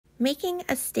making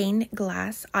a stained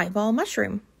glass eyeball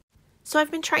mushroom. So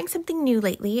I've been trying something new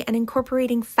lately and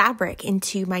incorporating fabric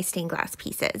into my stained glass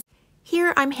pieces.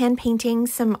 Here I'm hand painting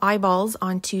some eyeballs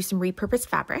onto some repurposed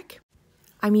fabric.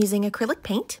 I'm using acrylic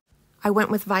paint. I went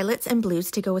with violets and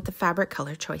blues to go with the fabric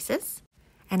color choices.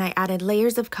 And I added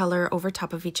layers of color over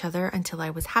top of each other until I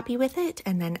was happy with it,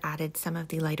 and then added some of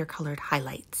the lighter colored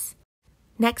highlights.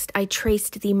 Next, I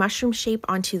traced the mushroom shape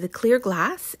onto the clear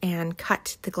glass and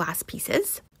cut the glass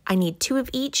pieces. I need 2 of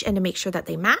each and to make sure that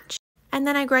they match. And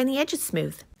then I grind the edges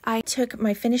smooth. I took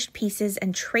my finished pieces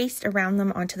and traced around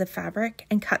them onto the fabric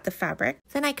and cut the fabric.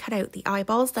 Then I cut out the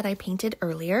eyeballs that I painted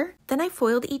earlier. Then I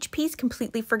foiled each piece,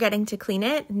 completely forgetting to clean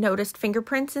it, noticed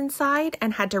fingerprints inside,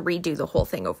 and had to redo the whole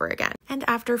thing over again. And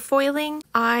after foiling,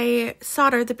 I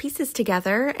soldered the pieces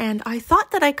together, and I thought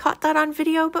that I caught that on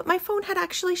video, but my phone had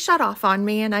actually shut off on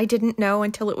me and I didn't know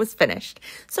until it was finished.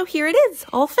 So here it is,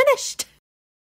 all finished.